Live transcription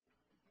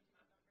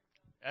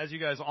As you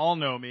guys all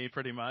know me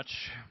pretty much,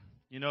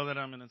 you know that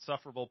I'm an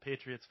insufferable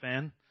Patriots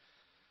fan.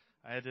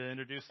 I had to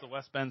introduce the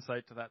West Bend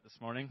site to that this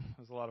morning. It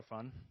was a lot of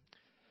fun.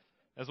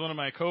 As one of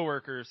my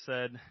coworkers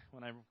said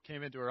when I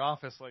came into her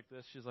office like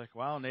this, she's like,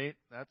 "Wow, Nate,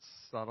 that's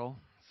subtle."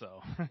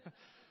 So this is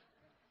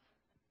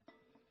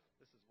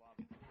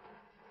wobbly. See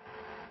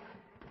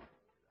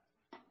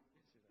if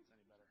that's any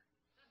better.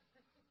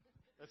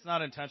 That's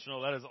not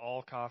intentional. That is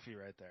all coffee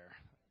right there.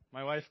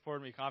 My wife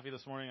poured me coffee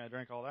this morning. I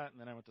drank all that,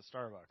 and then I went to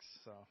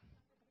Starbucks. So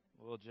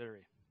a little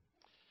jittery.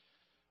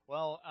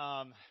 Well,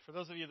 for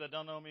those of you that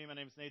don't know me, my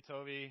name is Nate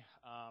Tovey.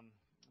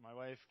 My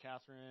wife,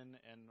 Catherine,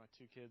 and my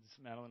two kids,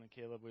 Madeline and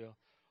Caleb, we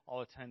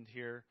all attend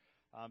here.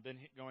 Been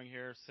going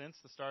here since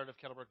the start of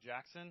Kettlebrook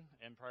Jackson,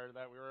 and prior to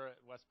that, we were at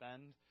West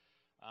Bend.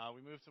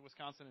 We moved to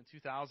Wisconsin in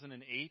 2008,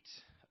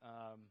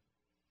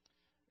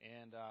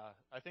 and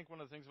I think one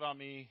of the things about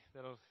me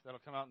that'll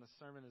come out in this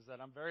sermon is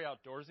that I'm very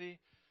outdoorsy.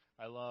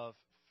 I love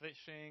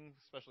fishing,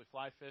 especially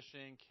fly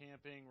fishing,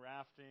 camping,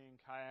 rafting,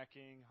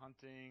 kayaking,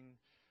 hunting,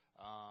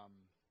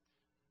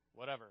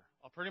 whatever.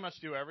 I'll pretty much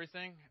do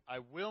everything. I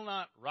will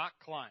not rock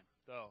climb,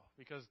 though,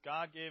 because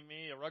God gave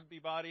me a rugby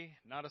body,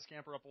 not a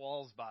scamper up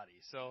walls body.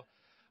 So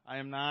I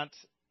am not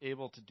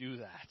able to do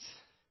that.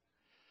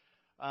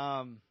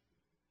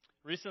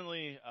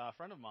 Recently, a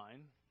friend of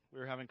mine, we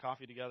were having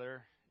coffee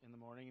together in the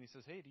morning, and he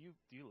says, "Hey, do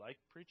you like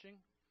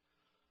preaching?"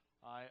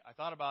 I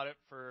thought about it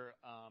for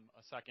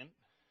a second,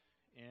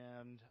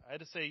 and I had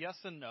to say yes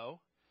and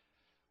no,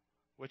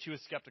 which he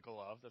was skeptical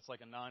of. That's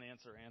like a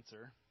non-answer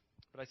answer.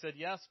 But I said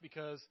yes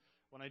because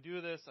when I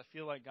do this, I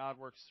feel like God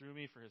works through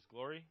me for His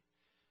glory.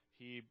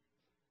 He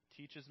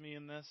teaches me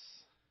in this.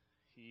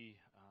 He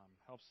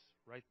helps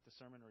write the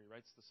sermon, or He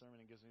writes the sermon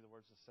and gives me the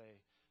words to say,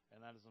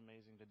 and that is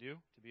amazing to do,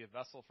 to be a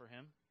vessel for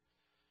Him.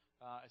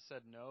 I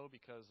said no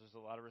because there's a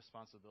lot of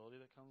responsibility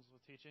that comes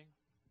with teaching.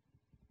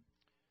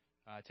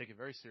 I take it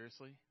very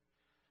seriously,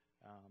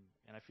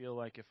 and I feel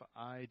like if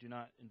I do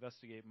not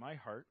investigate my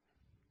heart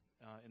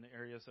in the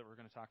areas that we're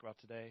going to talk about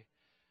today,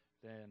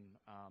 then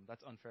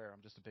that's unfair.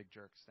 I'm just a big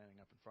jerk standing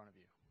up in front of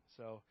you.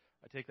 So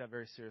I take that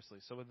very seriously.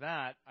 So with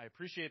that, I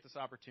appreciate this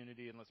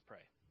opportunity, and let's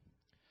pray.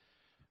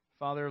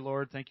 Father,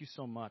 Lord, thank you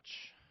so much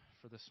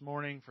for this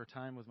morning, for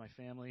time with my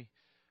family.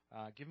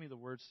 Give me the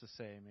words to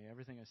say. May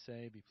everything I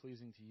say be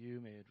pleasing to you.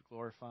 May it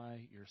glorify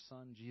your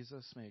Son,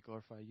 Jesus. May it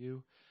glorify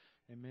you.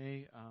 And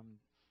may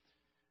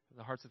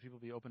the hearts of people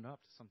be opened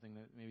up to something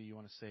that maybe you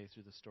want to say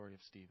through the story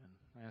of Stephen.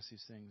 I ask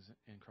these things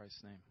in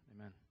Christ's name.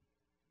 Amen.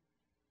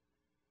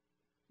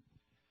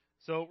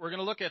 So we're going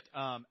to look at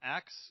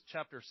Acts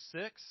chapter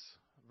 6,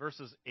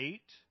 verses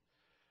 8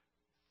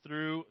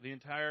 through the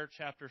entire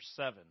chapter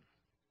 7.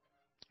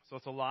 So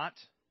it's a lot.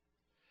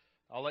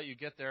 I'll let you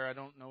get there. I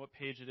don't know what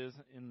page it is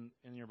in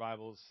your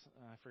Bibles.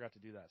 I forgot to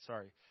do that.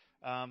 Sorry.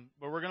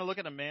 But we're going to look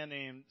at a man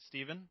named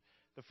Stephen,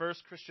 the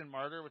first Christian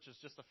martyr, which is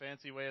just a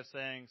fancy way of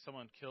saying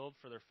someone killed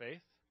for their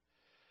faith.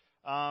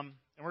 And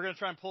we're going to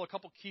try and pull a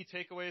couple key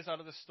takeaways out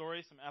of this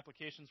story, some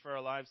applications for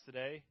our lives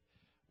today.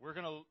 We're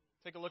going to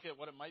take a look at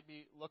what it might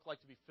look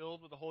like to be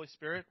filled with the Holy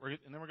Spirit,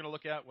 and then we're going to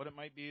look at what it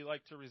might be like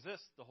to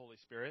resist the Holy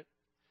Spirit,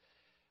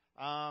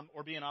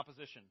 or be in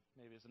opposition,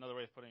 maybe is another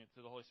way of putting it,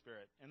 to the Holy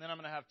Spirit. And then I'm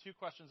going to have two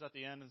questions at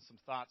the end and some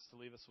thoughts to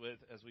leave us with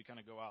as we kind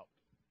of go out.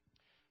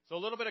 So a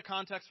little bit of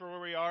context for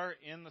where we are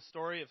in the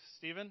story of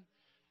Stephen.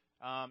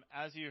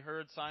 As you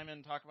heard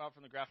Simon talk about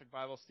from the Graphic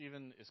Bible,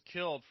 Stephen is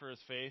killed for his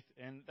faith,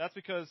 and that's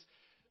because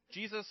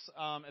Jesus,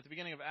 at the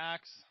beginning of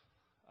Acts,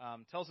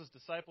 tells his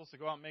disciples to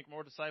go out and make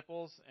more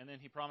disciples, and then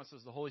he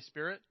promises the Holy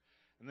Spirit.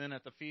 And then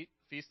at the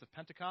Feast of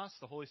Pentecost,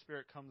 the Holy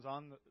Spirit comes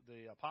on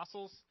the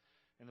apostles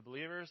and the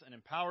believers and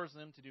empowers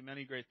them to do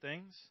many great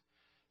things.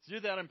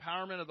 Through that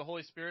empowerment of the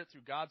Holy Spirit,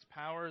 through God's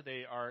power,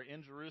 they are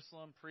in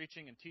Jerusalem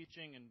preaching and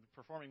teaching and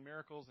performing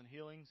miracles and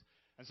healings.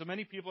 And so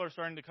many people are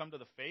starting to come to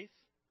the faith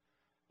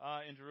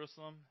in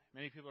Jerusalem.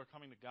 Many people are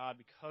coming to God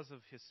because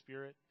of His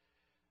Spirit.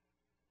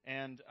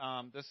 And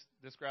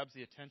this grabs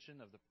the attention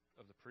of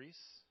the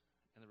priests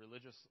and the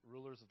religious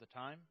rulers of the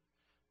time.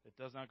 It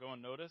does not go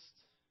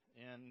unnoticed,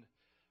 and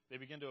they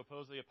begin to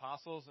oppose the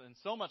apostles, and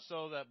so much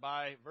so that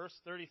by verse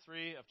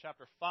 33 of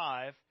chapter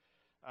 5,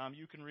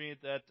 you can read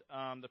that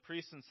the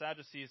priests and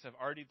Sadducees have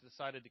already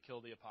decided to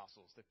kill the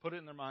apostles. They put it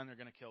in their mind they're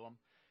going to kill them.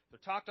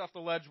 They're talked off the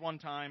ledge one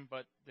time,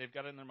 but they've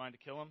got it in their mind to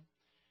kill them,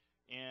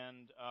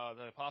 and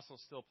the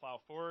apostles still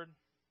plow forward.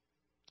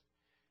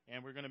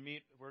 And we're going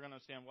to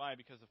understand why,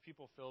 because of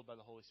people filled by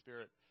the Holy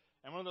Spirit.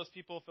 And one of those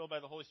people filled by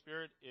the Holy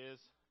Spirit is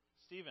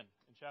Stephen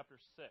in chapter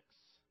 6.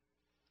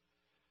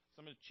 So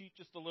I'm going to cheat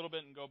just a little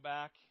bit and go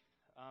back.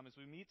 As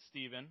we meet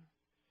Stephen,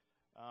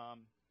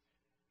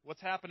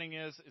 what's happening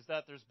is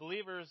that there's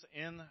believers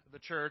in the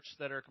church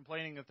that are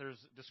complaining that there's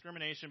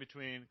discrimination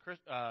between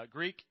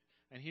Greek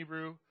and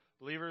Hebrew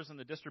believers in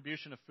the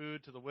distribution of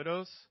food to the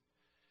widows.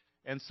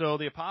 And so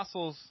the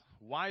apostles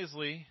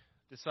wisely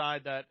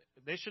decide that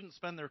they shouldn't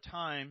spend their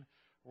time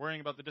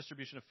worrying about the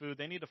distribution of food.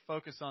 They need to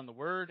focus on the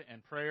Word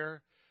and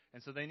prayer.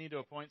 And so they need to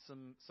appoint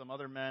some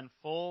other men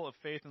full of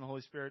faith in the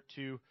Holy Spirit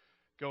to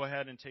go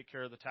ahead and take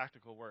care of the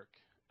tactical work.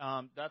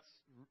 that's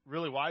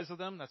really wise of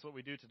them. That's what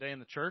we do today in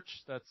the church.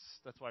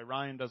 That's why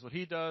Ryan does what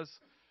he does,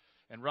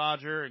 and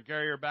Roger and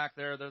Gary are back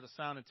there. They're the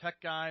sound and tech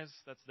guys.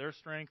 That's their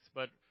strength.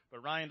 But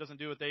Ryan doesn't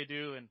do what they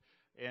do, and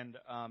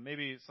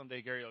maybe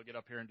someday Gary will get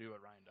up here and do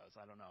what Ryan does.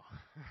 I don't know.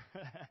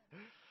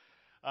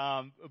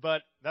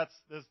 But that's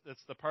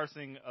the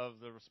parsing of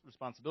the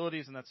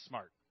responsibilities, and that's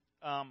smart.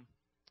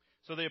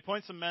 So they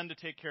appoint some men to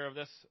take care of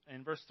this.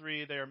 In verse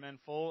 3, they are men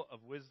full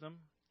of wisdom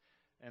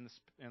and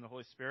the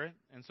Holy Spirit.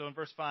 And so in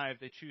verse 5,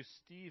 they choose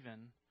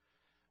Stephen,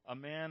 a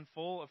man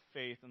full of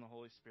faith in the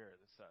Holy Spirit,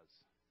 it says.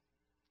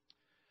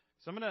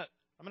 So I'm gonna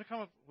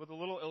come up with a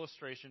little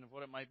illustration of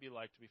what it might be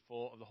like to be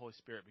full of the Holy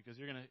Spirit, because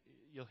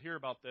you'll hear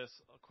about this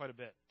quite a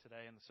bit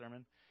today in the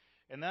sermon.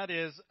 And that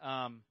is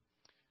an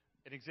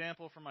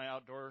example from my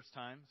outdoors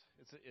times.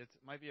 It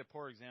might be a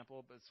poor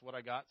example, but it's what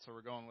I got, so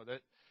we're going with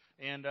it.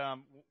 And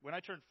when I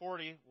turned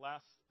 40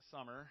 last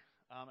summer,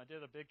 I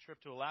did a big trip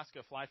to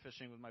Alaska fly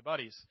fishing with my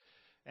buddies.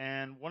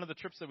 And one of the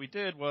trips that we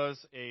did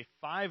was a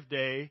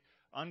 5-day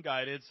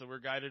unguided, so we're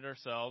guided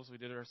ourselves, we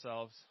did it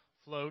ourselves,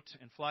 float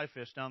and fly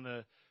fish down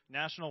the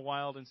National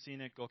Wild and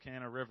Scenic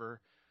Golconda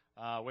River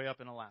way up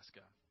in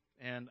Alaska.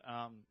 And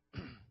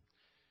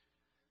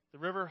the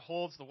river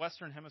holds the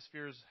Western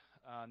Hemisphere's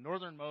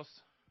northernmost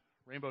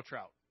rainbow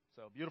trout.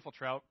 So beautiful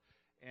trout.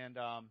 And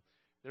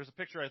there's a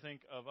picture, I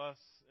think, of us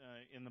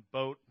in the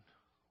boat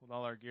with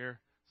all our gear.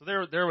 So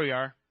there we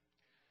are.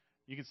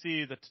 You can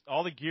see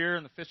all the gear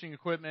and the fishing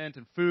equipment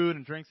and food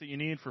and drinks that you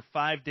need for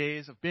 5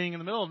 days of being in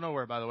the middle of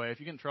nowhere, by the way. If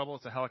you get in trouble,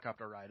 it's a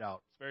helicopter ride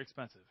out. It's very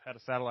expensive. Had a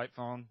satellite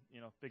phone,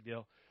 big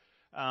deal.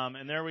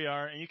 And there we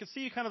are. And you can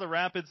see kind of the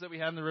rapids that we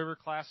had in the river,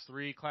 class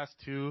 3, class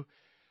 2.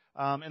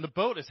 And the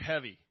boat is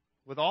heavy.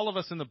 With all of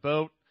us in the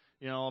boat,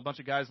 a bunch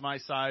of guys my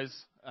size,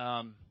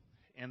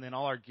 and then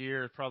all our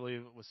gear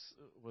probably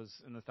was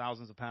in the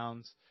thousands of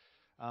pounds.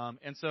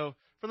 And so,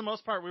 for the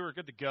most part, we were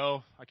good to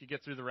go. I could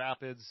get through the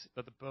rapids,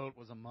 but the boat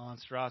was a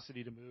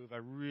monstrosity to move. I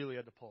really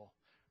had to pull.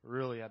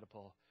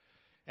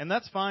 And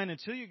that's fine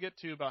until you get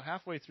to about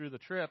halfway through the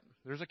trip,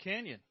 there's a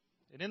canyon.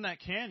 And in that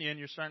canyon,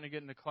 you're starting to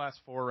get into class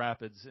 4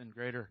 rapids and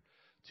greater.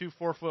 2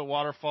 4-foot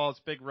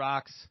waterfalls, big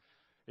rocks.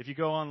 If you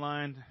go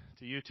online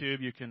to YouTube,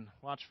 you can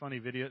watch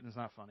funny videos. It's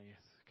not funny.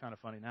 It's kind of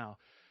funny now.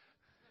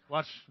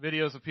 Watch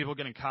videos of people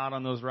getting caught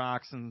on those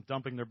rocks and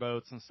dumping their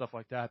boats and stuff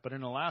like that. But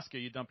in Alaska,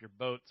 you dump your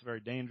boat. It's very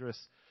dangerous.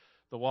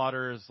 The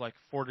water is like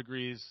 4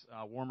 degrees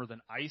warmer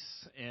than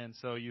ice, and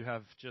so you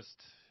have just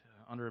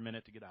under a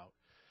minute to get out.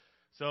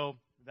 So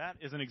that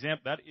is an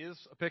example. That is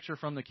a picture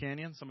from the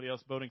canyon. Somebody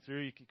else boating through.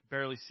 You can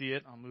barely see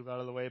it. I'll move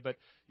out of the way. But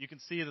you can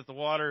see that the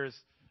water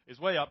is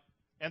way up.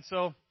 And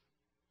so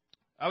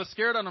I was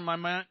scared out of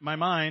my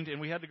mind,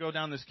 and we had to go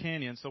down this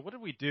canyon. So what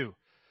did we do?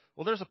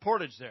 Well, there's a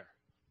portage there.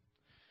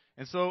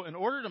 And so in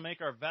order to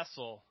make our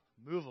vessel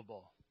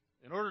movable,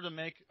 in order to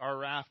make our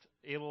raft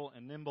able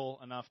and nimble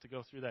enough to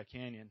go through that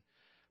canyon,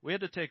 we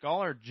had to take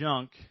all our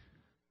junk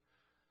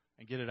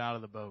and get it out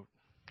of the boat.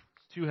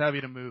 It's too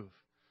heavy to move.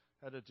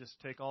 Had to just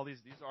take all these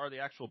are the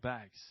actual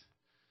bags,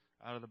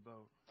 out of the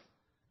boat.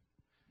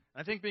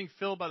 And I think being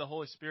filled by the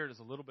Holy Spirit is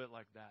a little bit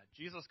like that.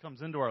 Jesus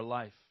comes into our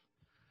life,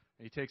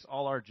 and He takes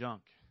all our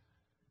junk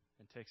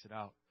and takes it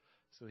out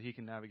so that He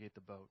can navigate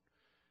the boat.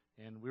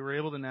 And we were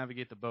able to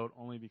navigate the boat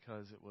only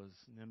because it was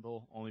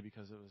nimble, only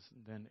because it was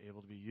then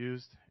able to be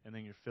used, and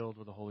then you're filled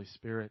with the Holy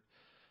Spirit.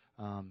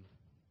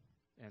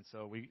 And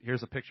so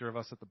here's a picture of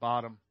us at the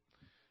bottom.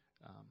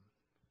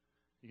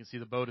 You can see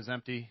the boat is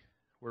empty.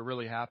 We're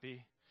really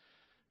happy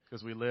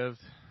because we lived.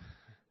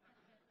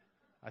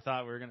 I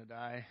thought we were going to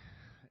die,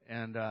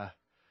 and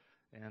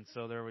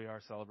so there we are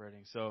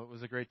celebrating. So it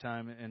was a great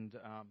time, and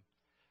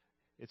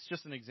it's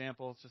just an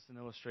example. It's just an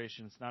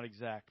illustration. It's not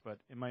exact, but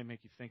it might make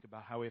you think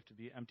about how we have to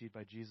be emptied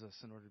by Jesus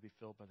in order to be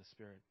filled by the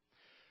Spirit.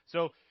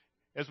 So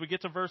as we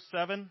get to verse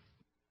 7,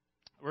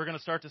 we're going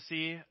to start to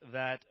see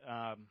that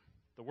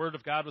the word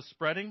of God was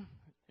spreading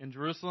in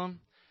Jerusalem.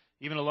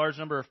 Even a large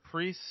number of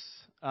priests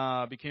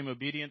became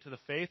obedient to the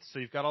faith. So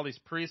you've got all these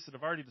priests that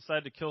have already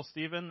decided to kill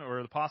Stephen,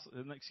 or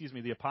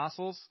the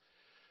apostles.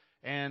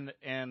 And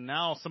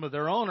now some of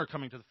their own are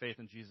coming to the faith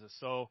in Jesus.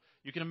 So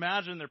you can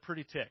imagine they're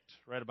pretty ticked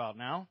right about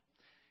now.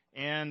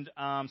 And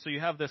so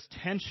you have this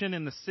tension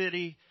in the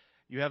city.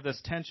 You have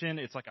this tension.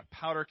 It's like a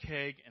powder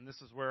keg, and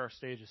this is where our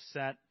stage is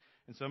set.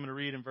 And so I'm going to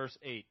read in verse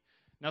 8.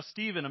 Now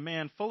Stephen, a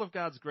man full of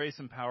God's grace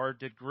and power,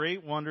 did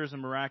great wonders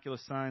and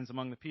miraculous signs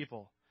among the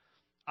people.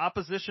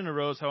 Opposition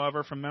arose,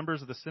 however, from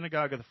members of the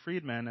synagogue of the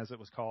freedmen, as it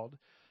was called,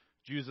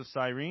 Jews of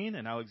Cyrene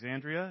and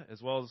Alexandria,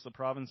 as well as the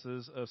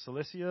provinces of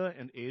Cilicia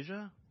and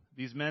Asia.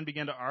 These men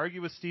began to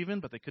argue with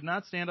Stephen, but they could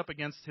not stand up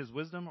against his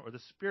wisdom or the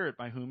Spirit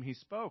by whom he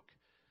spoke.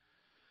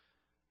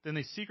 Then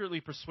they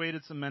secretly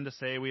persuaded some men to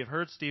say, "We have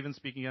heard Stephen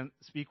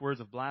speak words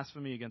of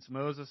blasphemy against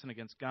Moses and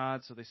against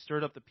God." So they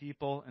stirred up the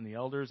people and the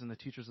elders and the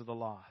teachers of the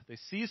law. They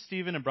seized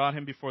Stephen and brought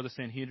him before the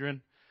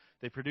Sanhedrin.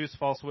 They produced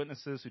false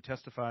witnesses who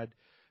testified,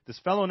 "This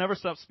fellow never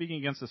stopped speaking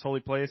against this holy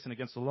place and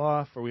against the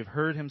law, for we have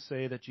heard him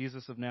say that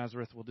Jesus of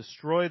Nazareth will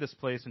destroy this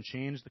place and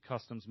change the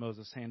customs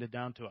Moses handed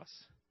down to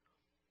us."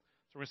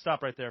 So we're going to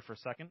stop right there for a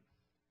second.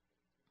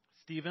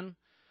 Stephen,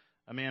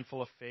 a man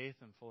full of faith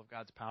and full of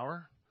God's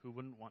power. Who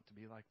wouldn't want to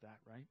be like that,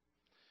 right?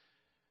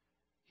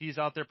 He's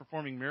out there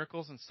performing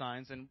miracles and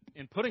signs, and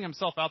in putting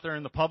himself out there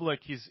in the public,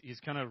 he's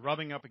kind of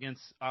rubbing up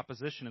against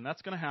opposition, and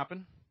that's going to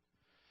happen.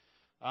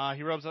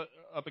 He rubs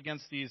up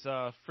against these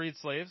freed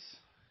slaves,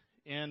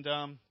 and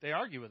they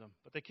argue with him,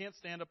 but they can't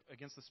stand up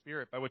against the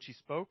Spirit by which he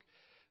spoke.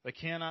 They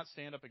cannot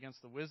stand up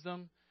against the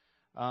wisdom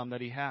that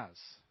he has.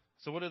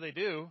 So what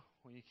do?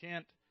 When we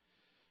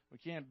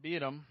can't beat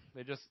them,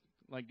 they just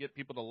get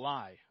people to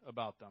lie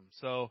about them.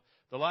 So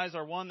the lies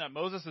are, one, that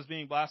Moses is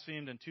being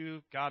blasphemed, and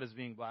two, God is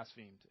being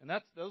blasphemed. And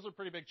those are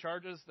pretty big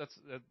charges. That's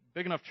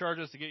big enough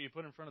charges to get you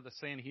put in front of the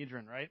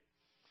Sanhedrin, right?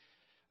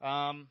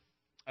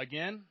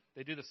 Again,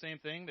 they do the same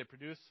thing. They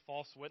produce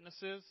false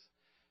witnesses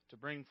to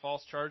bring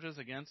false charges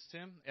against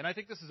him. And I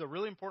think this is a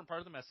really important part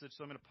of the message,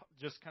 so I'm going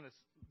to just kind of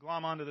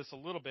glom onto this a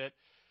little bit,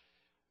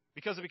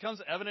 because it becomes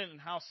evident in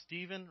how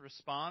Stephen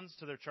responds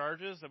to their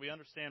charges that we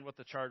understand what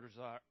the charges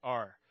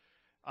are.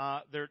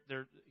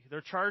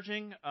 They're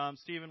charging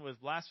Stephen with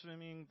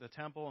blaspheming the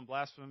temple and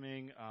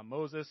blaspheming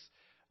Moses,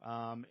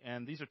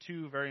 and these are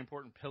two very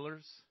important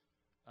pillars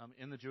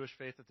in the Jewish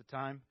faith at the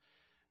time,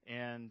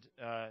 and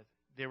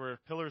they were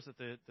pillars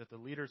that the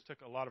leaders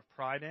took a lot of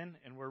pride in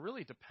and were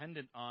really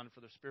dependent on for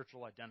their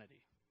spiritual identity.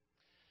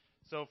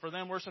 So for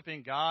them,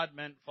 worshiping God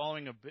meant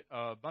following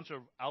a bunch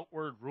of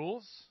outward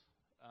rules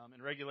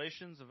and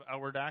regulations of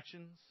outward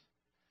actions.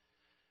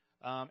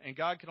 And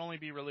God can only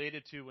be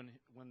related to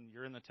when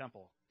you're in the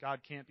temple.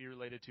 God can't be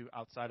related to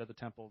outside of the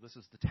temple.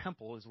 The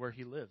temple is where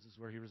he lives, is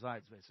where he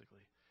resides,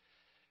 basically.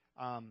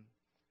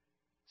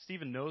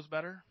 Stephen knows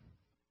better.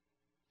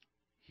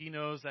 He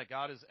knows that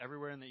God is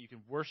everywhere and that you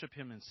can worship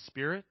him in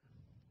spirit,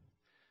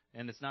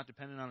 and it's not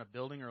dependent on a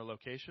building or a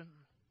location.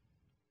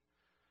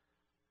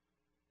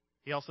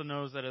 He also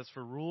knows that as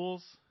for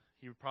rules,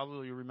 he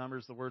probably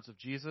remembers the words of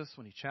Jesus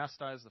when he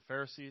chastised the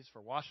Pharisees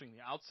for washing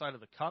the outside of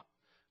the cup.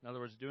 In other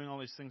words, doing all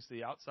these things to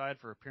the outside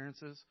for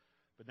appearances,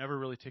 but never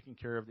really taking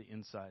care of the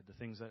inside, the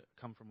things that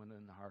come from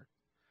within the heart.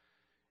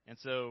 And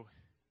so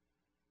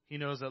he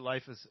knows that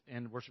life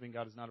and worshiping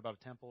God is not about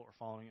a temple or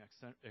following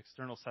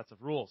external sets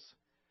of rules.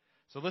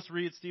 So let's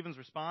read Stephen's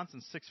response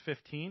in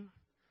 6:15.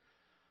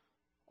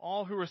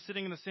 All who were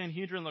sitting in the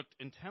Sanhedrin looked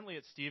intently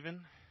at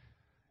Stephen,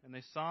 and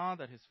they saw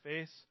that his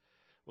face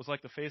was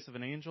like the face of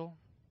an angel.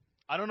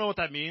 I don't know what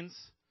that means,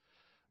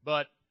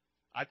 but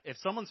if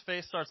someone's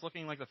face starts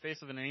looking like the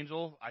face of an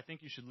angel, I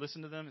think you should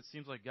listen to them. It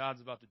seems like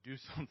God's about to do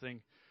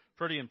something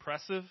pretty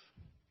impressive.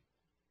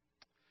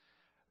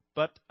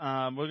 But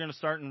we're going to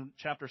start in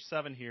chapter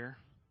 7 here.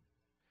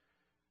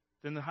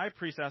 Then the high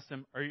priest asked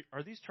him,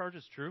 Are these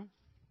charges true?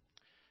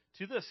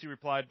 To this he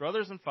replied,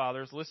 Brothers and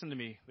fathers, listen to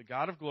me. The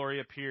God of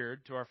glory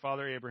appeared to our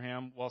father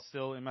Abraham while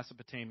still in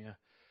Mesopotamia,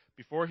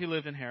 before he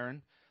lived in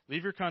Haran.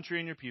 Leave your country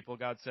and your people,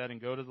 God said,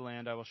 and go to the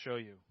land I will show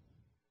you.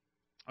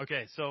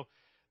 Okay, so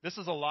this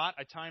is a lot.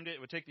 I timed it. It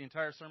would take the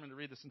entire sermon to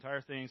read this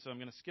entire thing, so I'm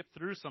going to skip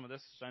through some of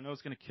this. I know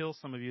it's going to kill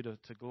some of you to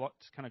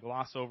kind of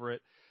gloss over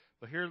it.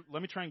 But here,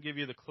 let me try and give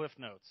you the cliff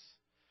notes.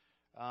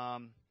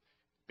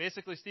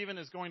 Basically, Stephen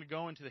is going to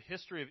go into the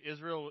history of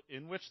Israel,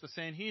 in which the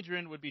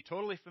Sanhedrin would be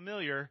totally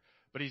familiar,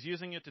 but he's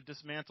using it to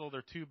dismantle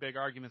their two big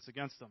arguments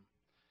against them.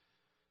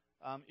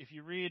 If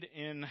you read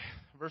in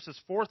verses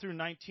 4 through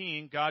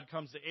 19, God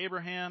comes to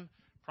Abraham,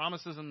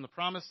 promises him the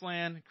promised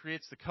land,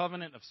 creates the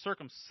covenant of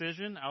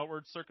circumcision,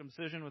 outward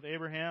circumcision with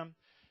Abraham,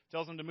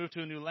 tells him to move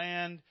to a new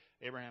land.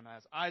 Abraham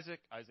has Isaac.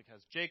 Isaac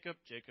has Jacob.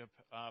 Jacob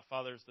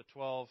fathers the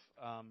 12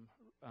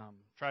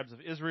 tribes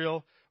of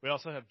Israel. We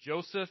also have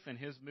Joseph and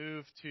his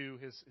move to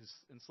his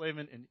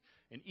enslavement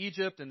in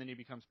Egypt, and then he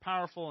becomes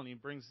powerful, and he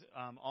brings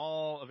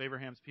all of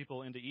Abraham's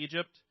people into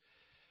Egypt.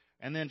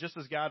 And then just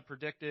as God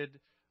predicted,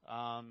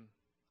 a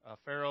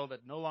Pharaoh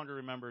that no longer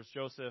remembers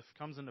Joseph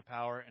comes into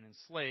power and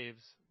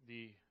enslaves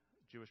the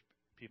Jewish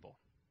people.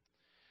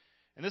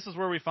 And this is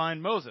where we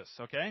find Moses,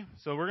 okay?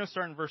 So we're going to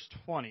start in verse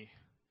 20.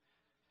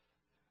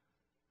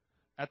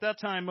 At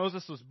that time,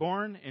 Moses was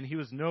born, and he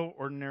was no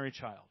ordinary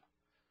child.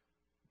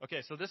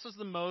 Okay, so this is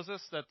the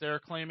Moses that they're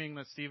claiming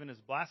that Stephen is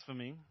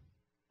blaspheming.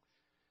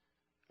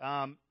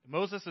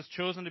 Moses is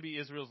chosen to be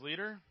Israel's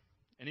leader,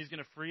 and he's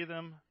going to free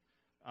them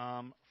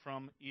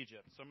from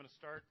Egypt. So I'm going to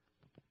start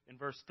in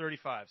verse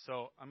 35.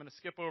 So I'm going to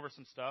skip over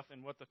some stuff,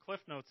 and what the cliff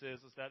notes is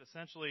that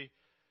essentially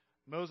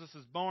Moses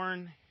is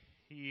born.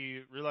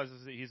 He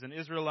realizes that he's an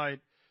Israelite.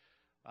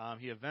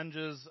 He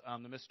avenges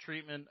the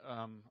mistreatment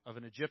of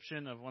an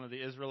Egyptian, of one of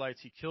the Israelites.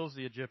 He kills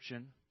the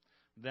Egyptian.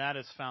 That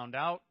is found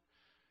out.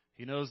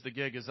 He knows the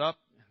gig is up.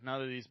 Now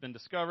that he's been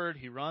discovered,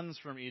 he runs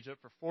from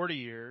Egypt for 40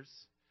 years.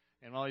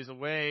 And while he's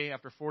away,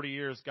 after 40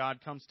 years, God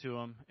comes to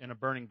him in a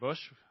burning bush.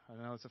 I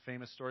know it's a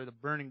famous story, the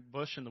burning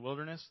bush in the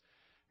wilderness.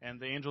 And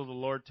the angel of the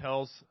Lord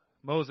tells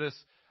Moses,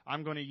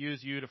 I'm going to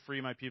use you to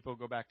free my people,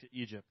 go back to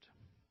Egypt.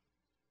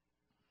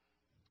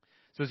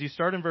 So as you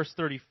start in verse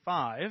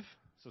 35,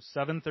 so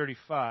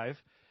 7:35,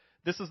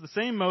 this is the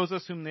same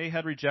Moses whom they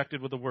had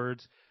rejected with the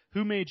words,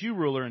 Who made you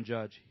ruler and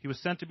judge? He was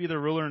sent to be the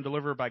ruler and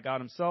deliverer by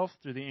God himself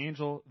through the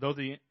angel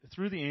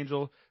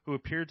who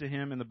appeared to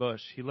him in the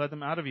bush. He led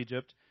them out of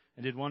Egypt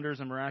and did wonders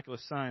and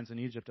miraculous signs in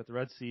Egypt at the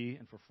Red Sea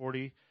and for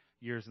 40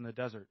 years in the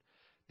desert.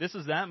 This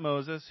is that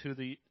Moses who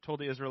told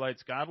the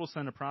Israelites, God will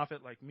send a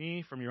prophet like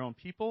me from your own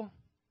people.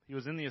 He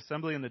was in the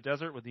assembly in the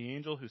desert with the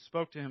angel who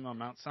spoke to him on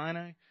Mount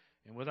Sinai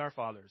and with our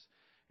fathers,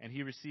 and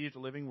he received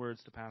living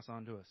words to pass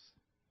on to us.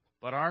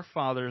 But our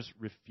fathers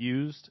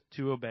refused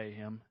to obey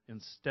him.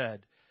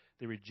 Instead,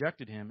 they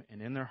rejected him and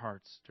in their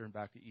hearts turned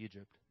back to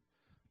Egypt.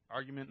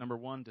 Argument number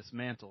 1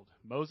 dismantled.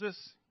 Moses,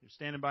 you're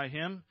standing by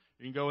him.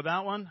 You can go with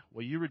that one.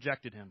 Well, you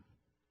rejected him.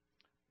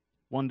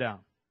 1 down.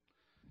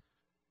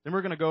 Then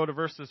we're going to go to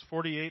verses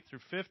 48 through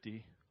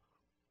 50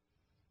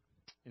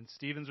 in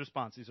Stephen's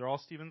response. These are all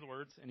Stephen's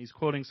words, and he's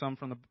quoting some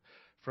from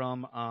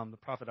the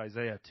prophet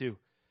Isaiah too.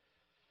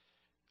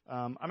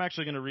 I'm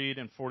actually going to read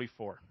in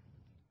 44.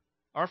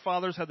 Our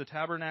fathers had the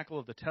tabernacle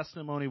of the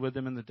testimony with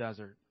them in the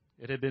desert.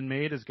 It had been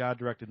made as God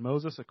directed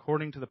Moses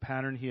according to the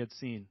pattern he had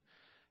seen.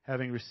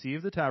 Having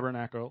received the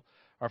tabernacle,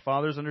 our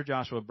fathers under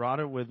Joshua brought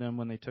it with them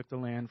when they took the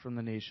land from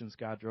the nations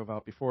God drove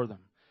out before them.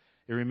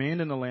 It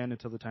remained in the land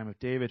until the time of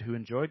David, who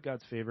enjoyed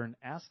God's favor and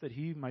asked that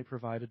he might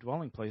provide a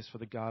dwelling place for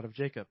the God of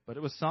Jacob. But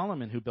it was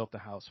Solomon who built the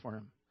house for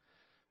him.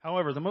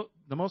 However,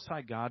 the Most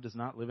High God does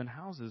not live in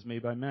houses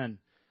made by men.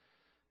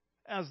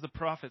 As the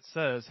prophet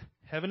says,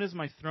 heaven is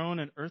my throne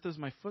and earth is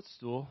my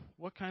footstool.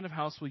 What kind of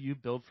house will you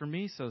build for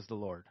me, says the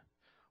Lord?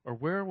 Or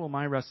where will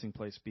my resting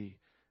place be?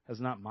 Has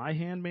not my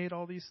hand made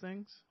all these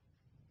things?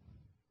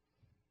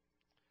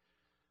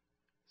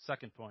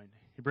 Second point,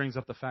 he brings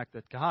up the fact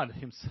that God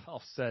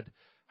himself said,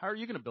 how are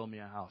you going to build me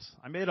a house?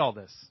 I made all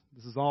this.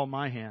 This is all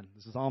my hand.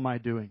 This is all my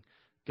doing.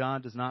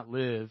 God does not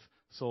live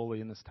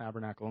solely in this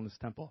tabernacle, in this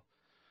temple.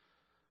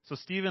 So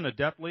Stephen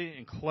adeptly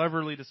and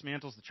cleverly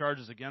dismantles the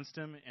charges against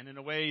him, and in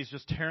a way he's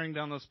just tearing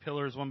down those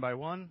pillars one by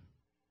one.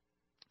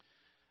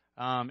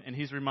 And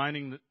he's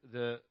reminding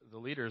the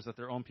leaders that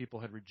their own people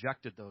had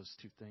rejected those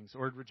two things,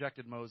 or had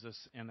rejected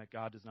Moses, and that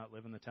God does not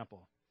live in the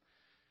temple.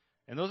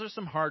 And those are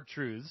some hard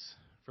truths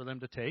for them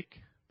to take,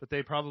 but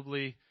they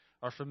probably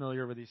are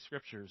familiar with these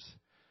scriptures.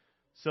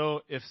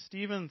 So if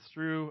Stephen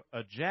threw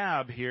a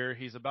jab here,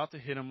 he's about to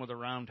hit him with a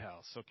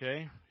roundhouse,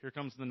 okay? Here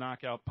comes the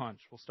knockout punch.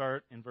 We'll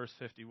start in verse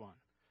 51.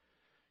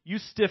 You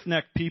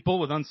stiff-necked people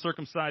with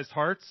uncircumcised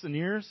hearts and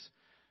ears,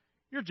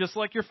 you're just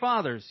like your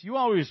fathers. You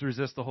always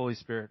resist the Holy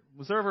Spirit.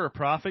 Was there ever a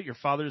prophet your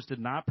fathers did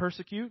not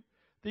persecute?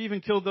 They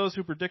even killed those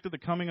who predicted the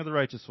coming of the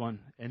righteous one.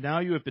 And now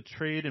you have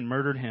betrayed and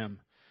murdered him.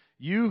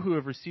 You who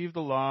have received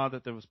the law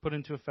that was put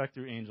into effect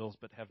through angels,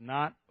 but have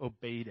not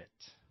obeyed it.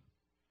 It's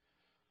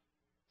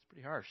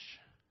pretty harsh.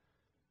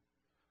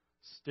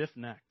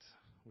 Stiff-necked,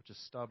 which is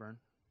stubborn.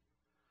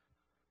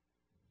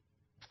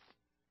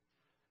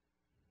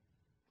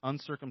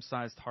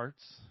 Uncircumcised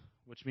hearts,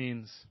 which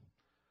means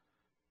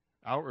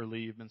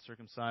outwardly you've been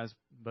circumcised,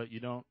 but you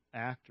don't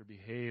act or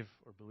behave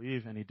or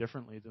believe any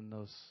differently than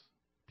those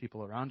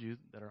people around you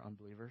that are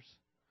unbelievers.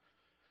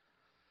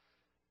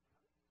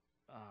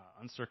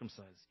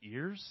 Uncircumcised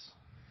ears.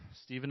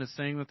 Stephen is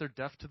saying that they're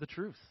deaf to the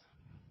truth.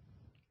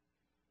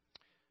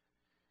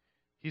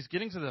 He's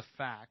getting to the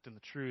fact and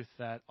the truth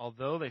that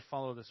although they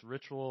follow this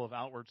ritual of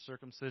outward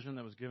circumcision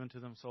that was given to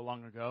them so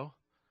long ago,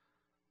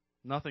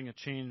 nothing had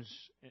changed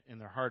in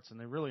their hearts, and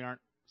they really aren't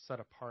set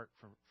apart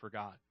for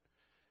God.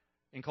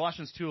 In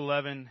Colossians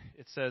 2:11,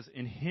 it says,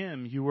 in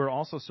him you were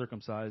also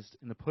circumcised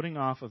in the putting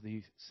off of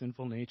the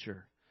sinful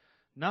nature,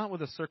 not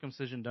with a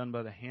circumcision done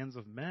by the hands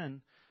of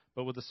men,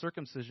 but with the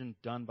circumcision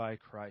done by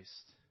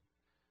Christ.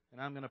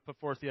 And I'm going to put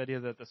forth the idea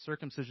that the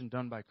circumcision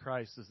done by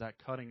Christ is that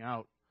cutting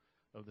out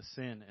of the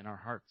sin in our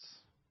hearts.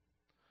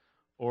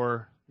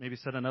 Or maybe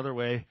said another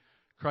way,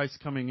 Christ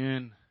coming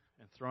in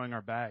and throwing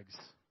our bags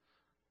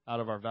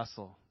out of our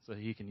vessel so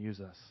that he can use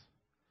us.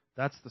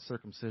 That's the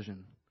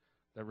circumcision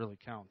that really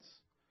counts.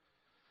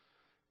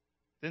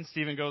 Then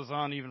Stephen goes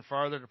on even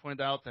farther to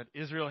point out that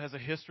Israel has a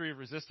history of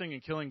resisting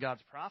and killing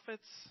God's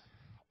prophets,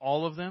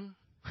 all of them,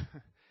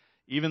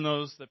 even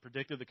those that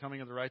predicted the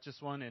coming of the righteous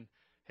one, and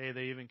hey,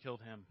 they even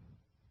killed him.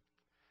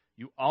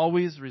 You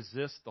always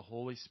resist the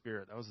Holy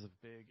Spirit. That was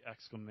a big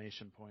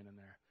exclamation point in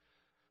there.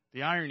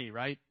 The irony,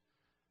 right?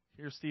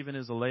 Here Stephen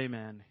is a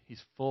layman.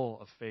 He's full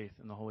of faith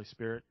in the Holy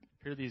Spirit.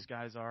 Here these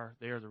guys are.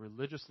 They are the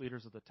religious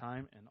leaders of the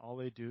time, and all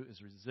they do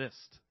is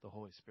resist the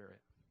Holy Spirit.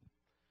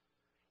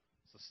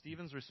 So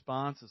Stephen's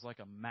response is like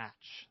a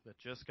match that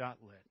just got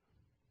lit.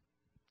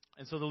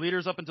 And so the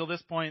leaders up until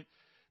this point,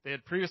 they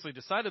had previously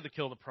decided to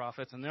kill the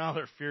prophets, and now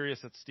they're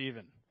furious at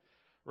Stephen.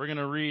 We're going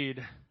to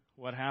read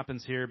what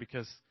happens here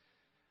because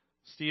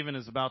Stephen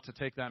is about to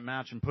take that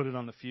match and put it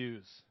on the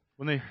fuse.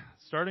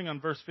 Starting on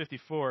verse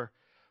 54,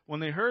 when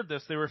they heard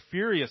this, they were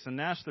furious and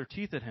gnashed their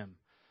teeth at him.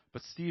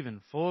 But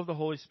Stephen, full of the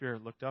Holy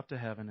Spirit, looked up to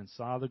heaven and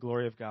saw the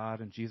glory of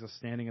God and Jesus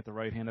standing at the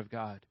right hand of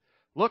God.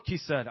 Look, he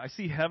said, I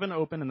see heaven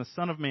open and the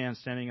Son of Man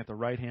standing at the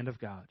right hand of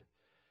God.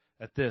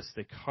 At this,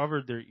 they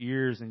covered their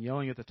ears and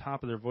yelling at the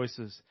top of their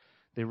voices,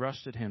 They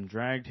rushed at him,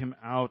 dragged him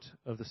out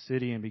of the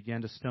city, and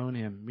began to stone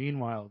him.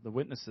 Meanwhile, the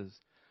witnesses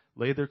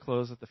laid their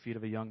clothes at the feet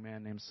of a young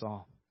man named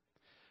Saul.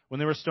 When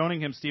they were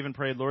stoning him, Stephen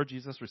prayed, "Lord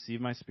Jesus,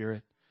 receive my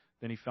spirit."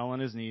 Then he fell on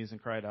his knees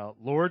and cried out,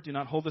 "Lord, do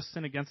not hold this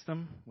sin against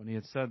them." When he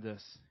had said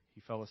this,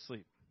 he fell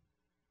asleep.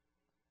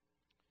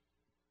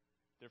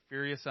 They're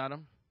furious at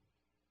him.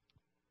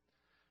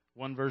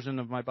 One version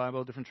of my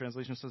Bible, a different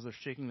translation, says they're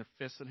shaking their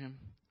fists at him.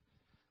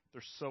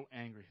 They're so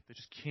angry. They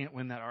just can't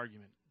win that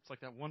argument. It's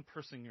like that one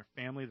person in your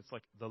family that's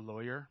like the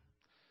lawyer.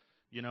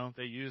 You know,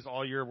 they use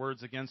all your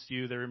words against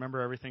you. They remember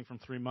everything from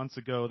 3 months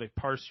ago. They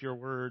parse your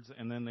words,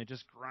 and then they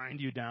just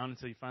grind you down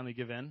until you finally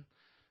give in.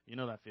 You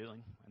know that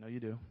feeling. I know you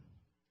do.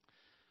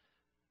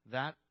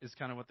 That is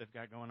kind of what they've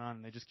got going on,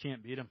 and they just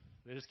can't beat him.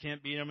 They just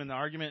can't beat him in the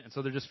argument, and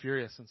so they're just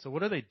furious. And so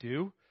what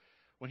do?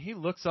 When he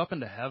looks up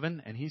into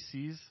heaven and he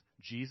sees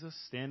Jesus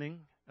standing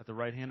at the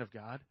right hand of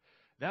God,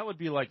 that would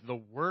be like the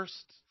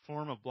worst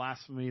form of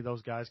blasphemy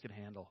those guys could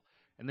handle.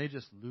 And they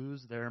just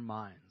lose their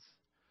minds.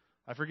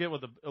 I forget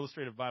what the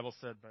Illustrated Bible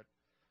said,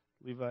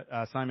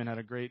 but Simon had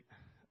a great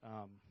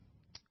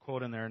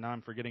quote in there. Now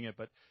I'm forgetting it,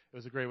 but it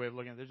was a great way of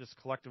looking at it. They just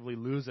collectively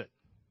lose it.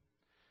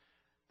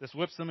 This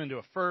whips them into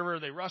a fervor.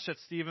 They rush at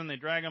Stephen. They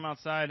drag him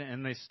outside,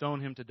 and they stone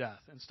him to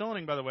death. And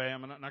stoning, by the way,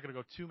 I'm not going to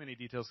go too many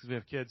details because we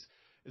have kids,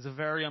 is a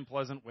very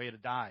unpleasant way to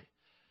die.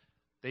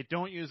 They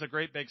don't use a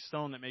great big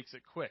stone that makes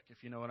it quick,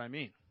 if you know what I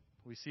mean.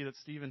 We see that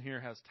Stephen here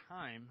has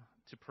time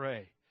to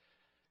pray.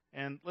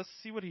 And let's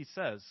see what he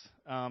says.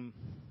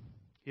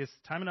 He has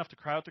time enough to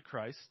cry out to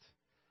Christ.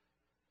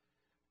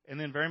 And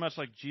then very much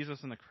like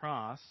Jesus on the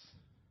cross,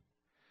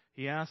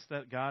 he asked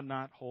that God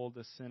not hold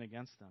this sin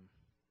against them.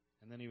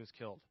 And then he was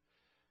killed.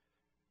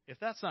 If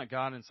that's not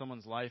God in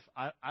someone's life,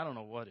 I don't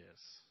know what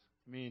is.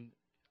 I mean,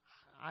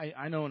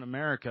 I know in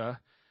America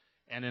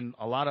and in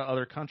a lot of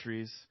other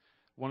countries,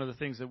 one of the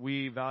things that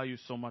we value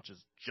so much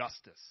is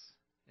justice.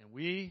 And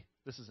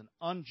this is an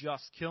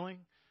unjust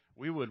killing.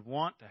 We would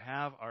want to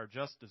have our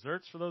just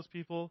desserts for those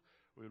people.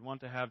 We would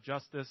want to have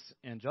justice,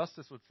 and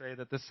justice would say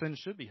that this sin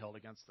should be held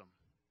against them.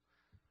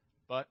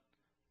 But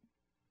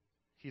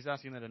he's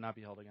asking that it not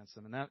be held against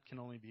them, and that can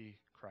only be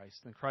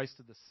Christ. And Christ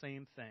did the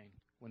same thing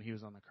when he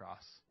was on the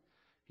cross.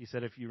 He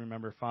said, "If you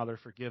remember, Father,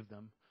 forgive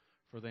them,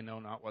 for they know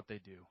not what they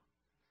do."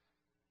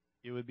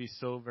 It would be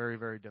so very,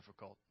 very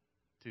difficult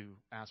to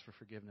ask for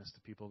forgiveness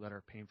to people that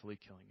are painfully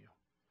killing you.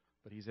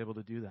 But he's able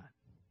to do that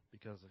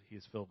because he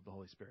is filled with the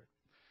Holy Spirit.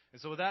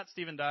 And so with that,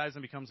 Stephen dies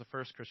and becomes the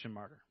first Christian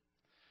martyr.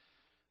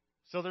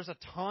 So there's a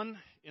ton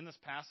in this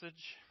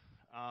passage.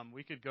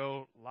 We could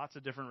go lots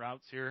of different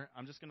routes here.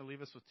 I'm just going to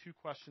leave us with two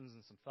questions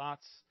and some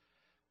thoughts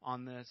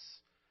on this.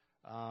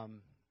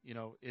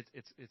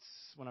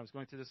 It's when I was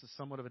going through this, is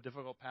somewhat of a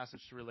difficult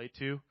passage to relate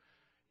to.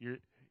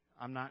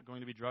 I'm not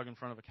going to be dragged in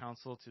front of a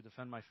council to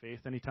defend my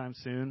faith anytime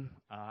soon.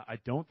 I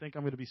don't think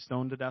I'm going to be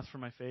stoned to death for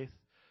my faith.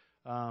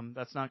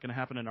 That's not going to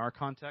happen in our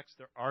context.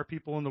 There are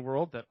people in the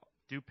world that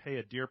do pay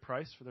a dear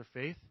price for their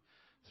faith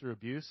through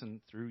abuse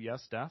and through,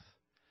 yes, death.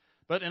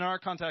 But in our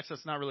context,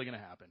 that's not really going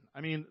to happen.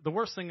 I mean, the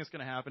worst thing that's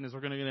going to happen is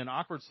we're going to get an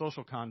awkward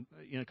social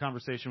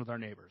conversation with our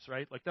neighbors,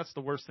 right? Like, that's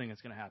the worst thing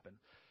that's going to happen.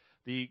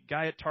 The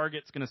guy at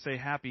Target's going to say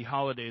Happy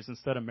Holidays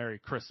instead of Merry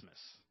Christmas.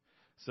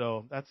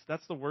 So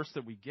that's the worst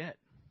that we get.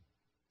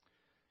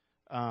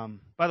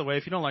 By the way,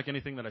 if you don't like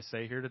anything that I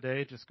say here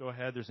today, just go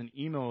ahead. There's an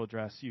email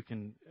address you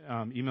can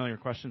email your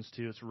questions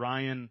to. It's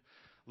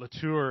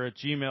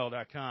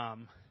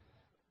ryanlatour@gmail.com.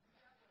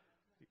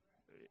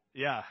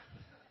 Yeah.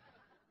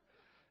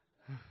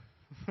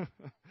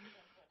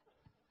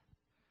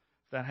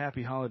 That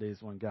Happy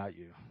Holidays one got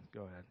you.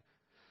 Go ahead.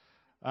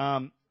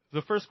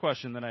 The first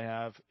question that I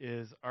have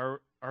is,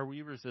 are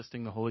we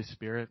resisting the Holy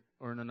Spirit?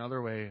 Or in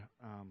another way,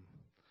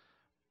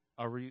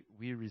 are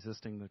we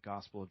resisting the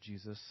gospel of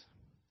Jesus?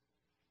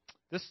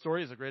 This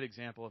story is a great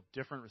example of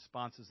different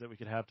responses that we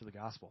could have to the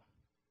gospel.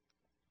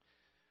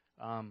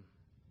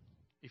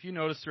 If you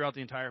notice throughout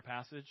the entire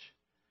passage,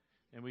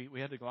 and we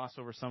had to gloss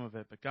over some of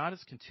it, but God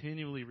has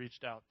continually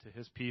reached out to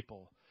his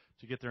people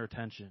to get their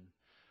attention.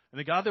 And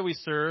the God that we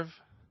serve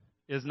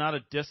is not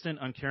a distant,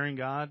 uncaring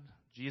God.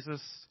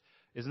 Jesus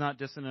is not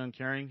distant and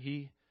uncaring.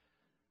 He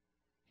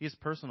is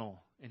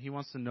personal, and he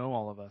wants to know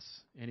all of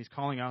us, and he's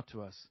calling out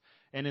to us.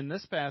 And in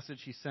this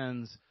passage, he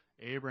sends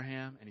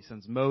Abraham, and he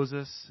sends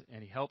Moses,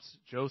 and he helps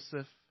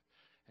Joseph,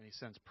 and he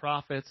sends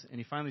prophets, and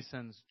he finally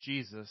sends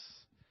Jesus,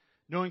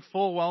 knowing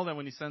full well that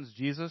when he sends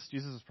Jesus,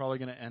 Jesus is probably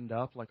going to end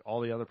up like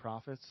all the other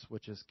prophets,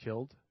 which is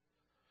killed.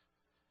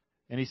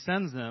 And he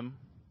sends them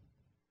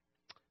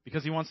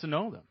because he wants to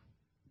know them.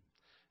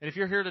 And if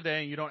you're here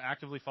today and you don't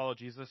actively follow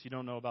Jesus, you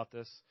don't know about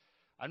this,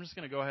 I'm just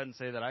going to go ahead and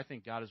say that I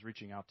think God is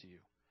reaching out to you.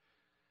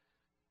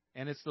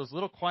 And it's those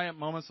little quiet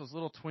moments, those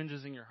little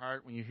twinges in your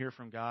heart when you hear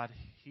from God.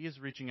 He is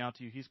reaching out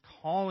to you. He's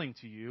calling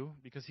to you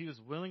because he was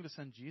willing to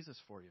send Jesus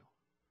for you.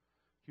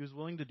 He was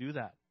willing to do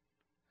that.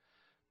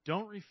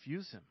 Don't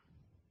refuse him.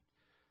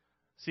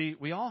 See,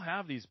 we all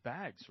have these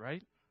bags,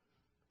 right?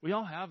 We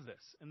all have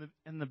this.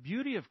 And the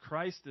beauty of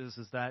Christ is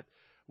that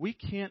we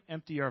can't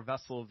empty our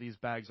vessel of these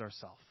bags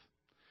ourselves.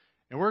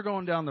 And we're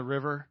going down the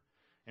river,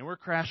 and we're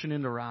crashing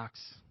into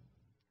rocks,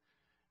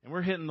 and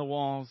we're hitting the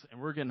walls, and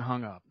we're getting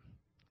hung up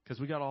because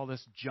we got all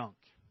this junk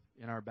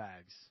in our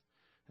bags,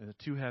 and they're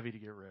too heavy to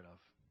get rid of.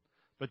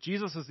 But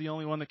Jesus is the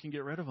only one that can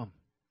get rid of them.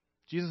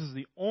 Jesus is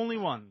the only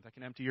one that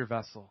can empty your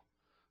vessel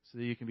so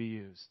that you can be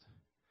used.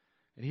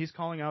 And he's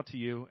calling out to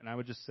you, and I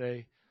would just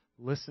say,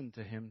 listen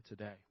to him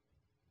today.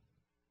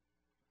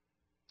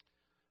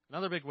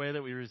 Another big way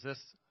that we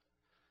resist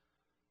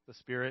the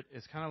Spirit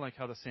is kind of like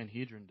how the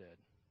Sanhedrin did.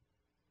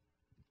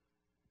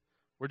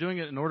 We're doing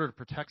it in order to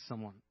protect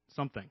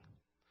something.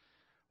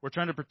 We're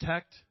trying to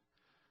protect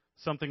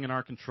something in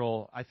our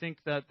control. I think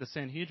that the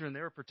Sanhedrin, they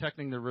were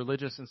protecting the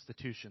religious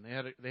institution.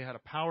 They had a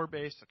power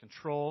base, a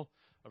control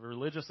of a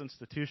religious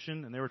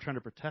institution, and they were trying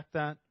to protect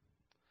that.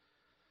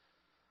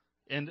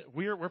 And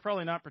we're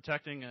probably not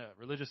protecting a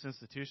religious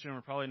institution.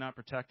 We're probably not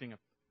protecting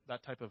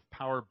that type of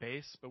power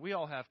base, but we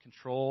all have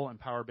control and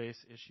power base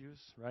issues,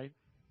 right?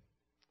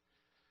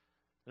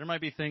 There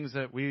might be things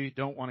that we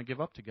don't want to give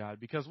up to God,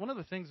 because one of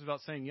the things about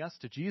saying yes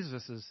to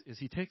Jesus is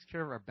he takes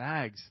care of our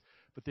bags,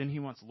 but then he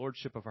wants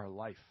lordship of our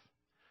life.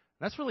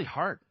 That's really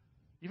hard,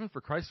 even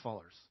for Christ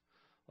followers.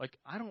 Like,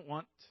 I don't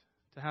want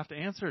to have to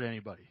answer to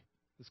anybody.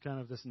 It's kind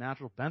of this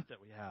natural bent that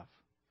we have.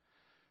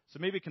 So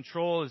maybe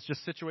control is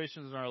just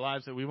situations in our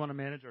lives that we want to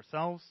manage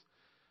ourselves.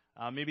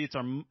 Maybe it's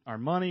our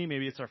money,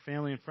 maybe it's our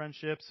family and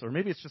friendships, or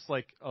maybe it's just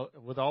like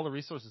with all the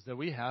resources that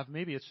we have,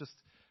 maybe it's just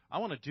I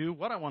want to do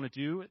what I want to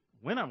do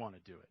when I want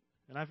to do it.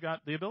 And I've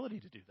got the ability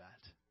to do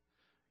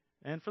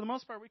that. And for the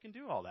most part, we can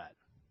do all that.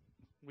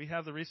 We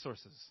have the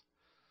resources.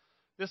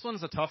 This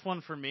one's a tough one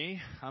for me.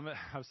 I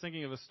was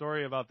thinking of a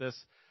story about this.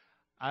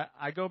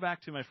 I go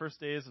back to my first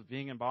days of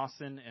being in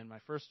Boston, and my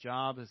first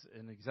job as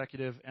an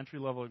executive,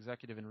 entry-level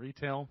executive in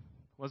retail.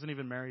 Wasn't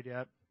even married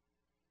yet.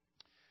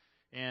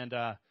 And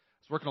I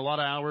was working a lot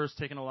of hours,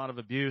 taking a lot of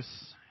abuse,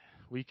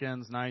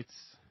 weekends, nights,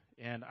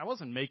 and I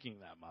wasn't making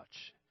that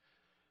much.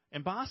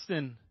 And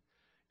Boston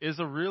is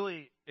a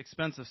really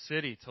expensive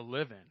city to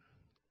live in.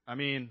 I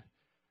mean,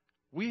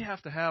 we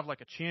have to have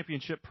like a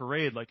championship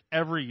parade like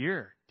every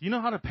year. Do you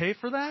know how to pay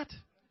for that?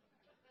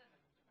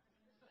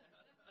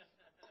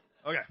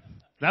 Okay.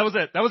 That was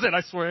it.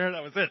 I swear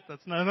that was it.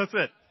 That's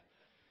it.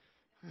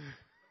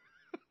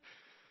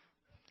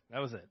 That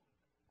was it.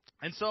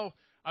 And so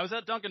I was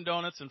at Dunkin'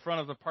 Donuts in front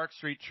of the Park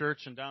Street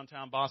Church in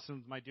downtown Boston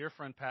with my dear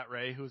friend Pat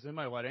Ray, who was in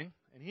my wedding,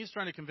 and he's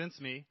trying to convince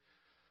me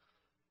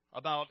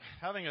about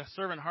having a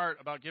servant heart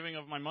about giving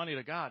of my money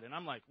to God. And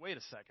I'm like, wait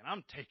a second,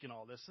 I'm taking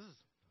all this. This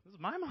is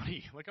my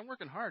money. Like, I'm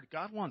working hard.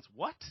 God wants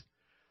what?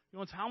 He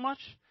wants how much?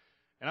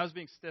 And I was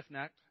being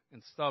stiff-necked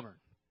and stubborn.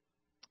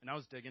 And I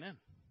was digging in.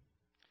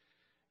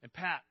 And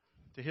Pat,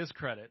 to his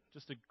credit,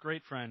 just a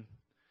great friend,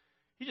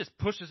 he just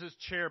pushes his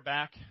chair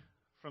back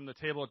from the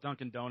table at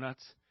Dunkin'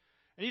 Donuts,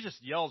 and he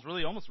just yells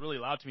almost really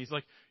loud to me. He's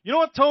like, you know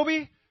what,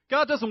 Toby?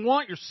 God doesn't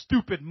want your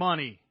stupid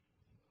money.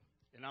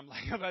 And I'm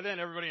like, by then,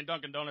 everybody in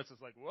Dunkin' Donuts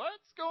is like,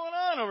 what's going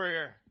on over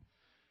here?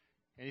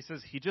 And he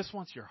says, he just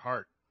wants your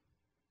heart.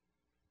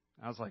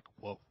 And I was like,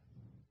 whoa.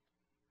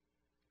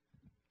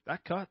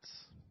 That cuts.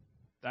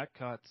 That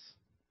cuts.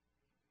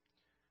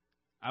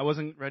 I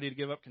wasn't ready to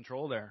give up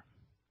control there.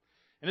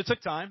 And it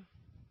took time.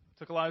 It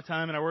took a lot of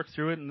time, and I worked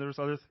through it, and there was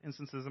other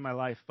instances in my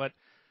life. But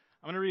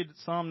I'm going to read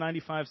Psalm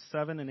 95,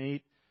 7 and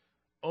 8.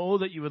 Oh,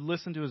 that you would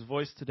listen to his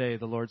voice today,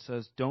 the Lord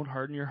says. Don't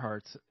harden your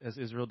hearts as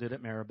Israel did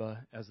at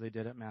Meribah, as they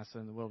did at Massah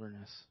in the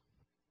wilderness.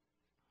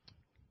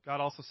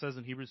 God also says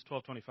in Hebrews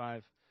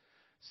 12:25,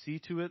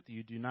 see to it that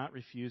you do not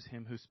refuse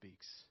him who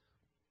speaks.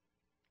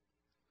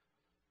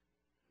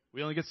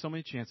 We only get so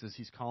many chances.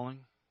 He's calling.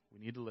 We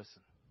need to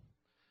listen.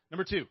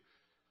 Number 2.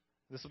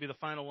 This will be the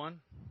final one.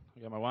 I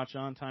got my watch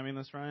on, timing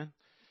this, Ryan.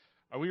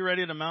 Are we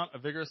ready to mount a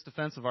vigorous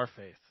defense of our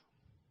faith?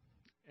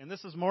 And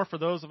this is more for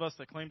those of us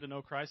that claim to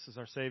know Christ as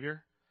our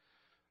Savior.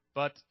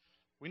 But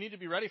we need to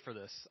be ready for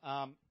this.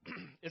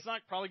 It's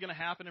not probably going to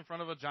happen in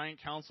front of a giant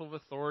council of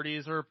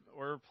authorities or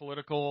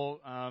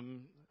political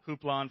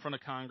hoopla in front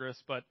of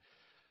Congress. But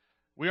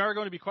we are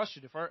going to be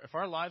questioned. If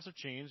our lives are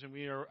changed and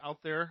we are out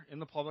there in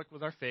the public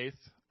with our faith,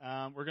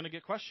 we're going to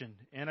get questioned.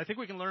 And I think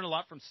we can learn a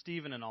lot from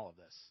Stephen in all of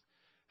this,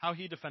 how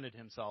he defended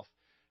himself.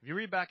 If you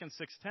read back in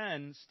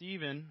 6:10,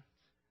 Stephen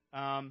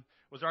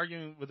was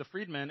arguing with the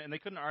freedmen, and they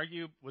couldn't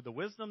argue with the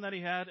wisdom that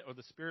he had or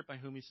the spirit by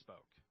whom he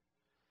spoke.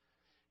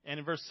 And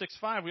in verse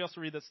 6:5, we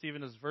also read that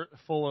Stephen is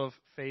full of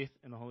faith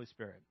in the Holy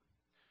Spirit.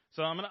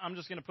 So I'm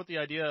just going to put the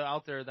idea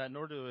out there that in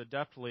order to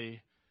adeptly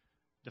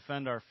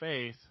defend our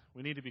faith,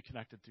 we need to be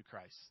connected to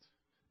Christ.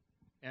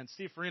 And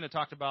Steve Farina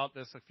talked about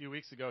this a few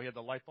weeks ago. He had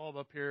the light bulb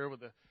up here with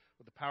the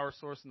power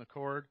source and the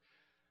cord.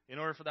 In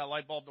order for that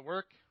light bulb to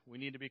work, we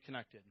need to be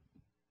connected.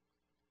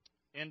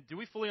 And do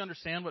we fully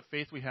understand what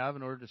faith we have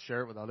in order to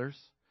share it with others?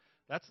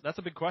 That's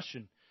a big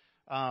question.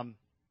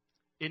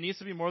 It needs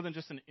to be more than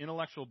just an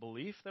intellectual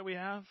belief that we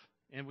have,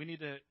 and we need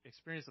to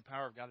experience the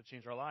power of God to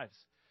change our lives.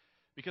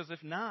 Because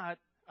if not,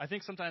 I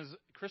think sometimes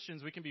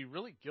Christians, we can be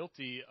really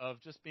guilty of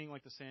just being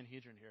like the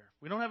Sanhedrin here.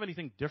 If we don't have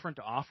anything different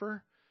to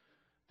offer,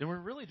 then we're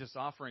really just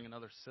offering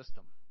another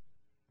system,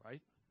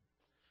 right?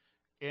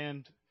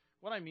 And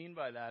what I mean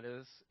by that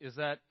is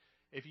that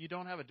if you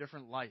don't have a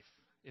different life,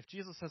 if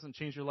Jesus hasn't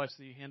changed your life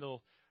so you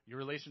handle your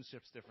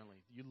relationships differently,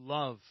 you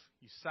love,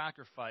 you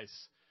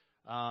sacrifice,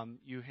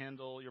 you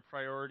handle your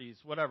priorities,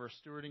 whatever,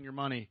 stewarding your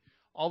money,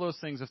 all those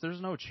things, if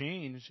there's no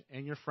change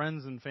and your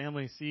friends and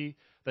family see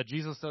that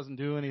Jesus doesn't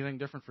do anything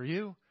different for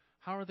you,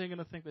 how are they going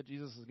to think that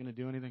Jesus is going to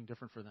do anything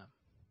different for them?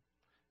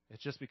 It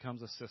just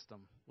becomes a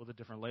system with a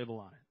different label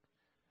on it.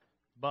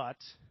 But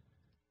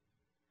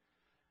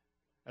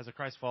as a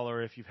Christ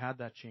follower, if you've had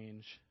that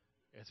change,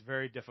 it's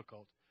very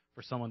difficult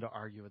for someone to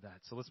argue with that.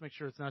 So let's make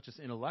sure it's not just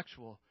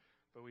intellectual,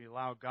 but we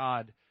allow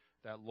God,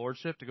 that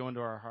lordship, to go into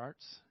our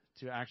hearts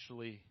to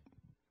actually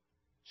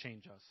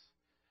change us.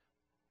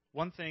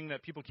 One thing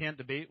that people can't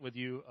debate with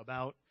you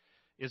about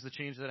is the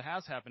change that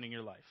has happened in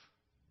your life.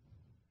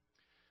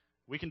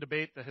 We can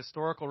debate the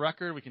historical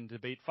record, we can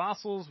debate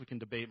fossils, we can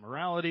debate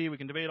morality, we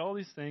can debate all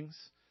these things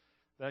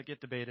that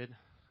get debated,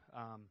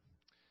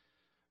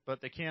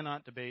 but they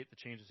cannot debate the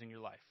changes in your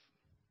life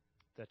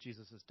that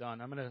Jesus has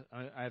done.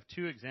 I have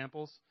two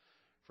examples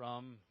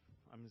from,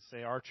 I'm going to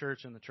say, our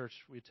church and the church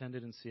we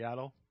attended in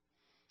Seattle.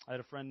 I had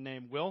a friend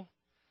named Will.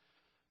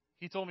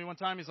 He told me one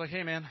time, he's like,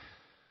 hey man,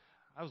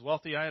 I was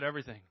wealthy, I had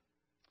everything,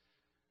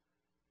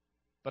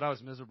 but I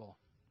was miserable.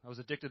 I was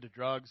addicted to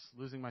drugs,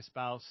 losing my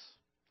spouse.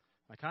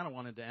 I kind of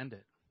wanted to end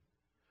it.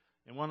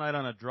 And one night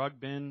on a drug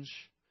binge,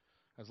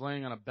 I was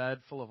laying on a bed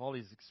full of all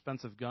these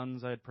expensive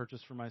guns I had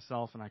purchased for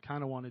myself, and I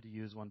kind of wanted to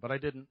use one, but I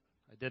didn't.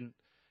 And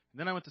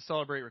then I went to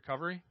Celebrate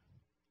Recovery,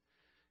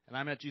 and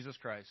I met Jesus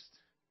Christ.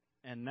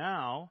 And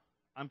now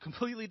I'm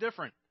completely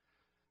different.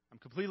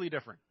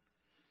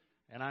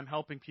 And I'm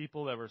helping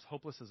people that were as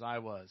hopeless as I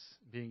was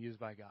being used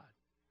by God.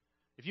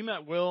 If you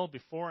met Will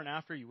before and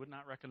after, you would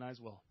not recognize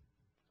Will.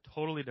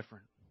 Totally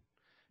different.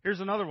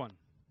 Here's another one.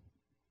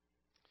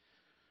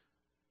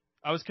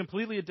 I was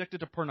completely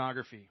addicted to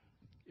pornography.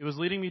 It was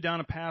leading me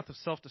down a path of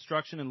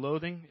self-destruction and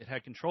loathing. It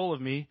had control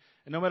of me,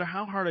 and no matter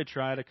how hard I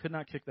tried, I could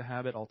not kick the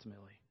habit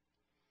ultimately.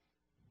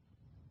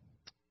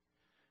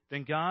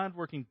 Then God,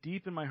 working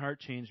deep in my heart,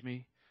 changed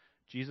me.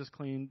 Jesus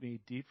cleaned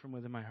me deep from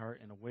within my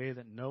heart in a way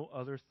that no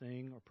other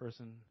thing or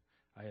person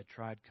I had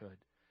tried could.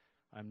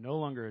 I'm no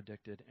longer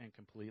addicted and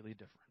completely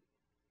different.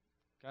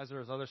 Guys,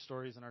 there's other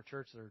stories in our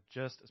church that are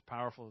just as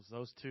powerful as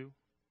those two.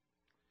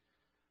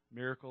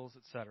 Miracles,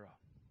 etc.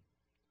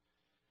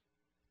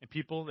 And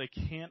people, they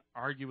can't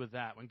argue with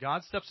that. When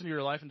God steps into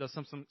your life and does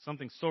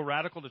something so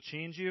radical to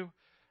change you,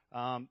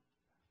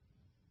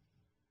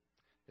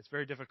 it's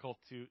very difficult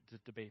to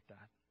debate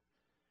that.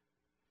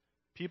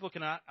 People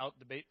cannot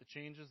out-debate the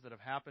changes that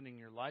have happened in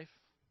your life.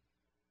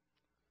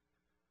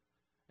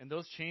 And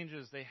those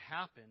changes, they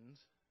happened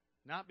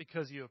not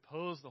because you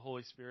opposed the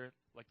Holy Spirit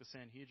like the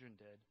Sanhedrin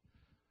did,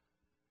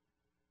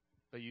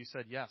 but you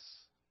said yes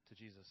to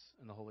Jesus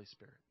and the Holy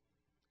Spirit.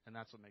 And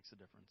that's what makes a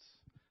difference.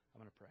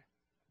 I'm going to pray.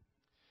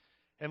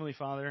 Heavenly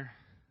Father,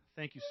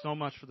 thank you so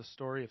much for the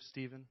story of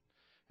Stephen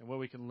and what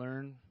we can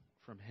learn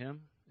from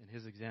him and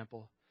his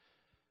example.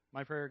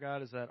 My prayer,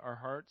 God, is that our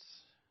hearts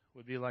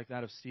would be like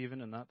that of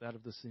Stephen and not that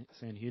of the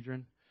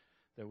Sanhedrin,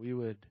 that we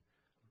would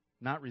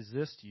not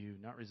resist you,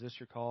 not resist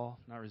your call,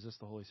 not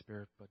resist the Holy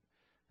Spirit, but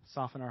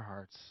soften our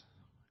hearts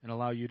and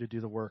allow you to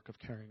do the work of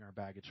carrying our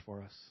baggage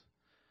for us.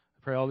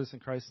 I pray all this in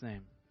Christ's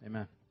name.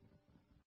 Amen.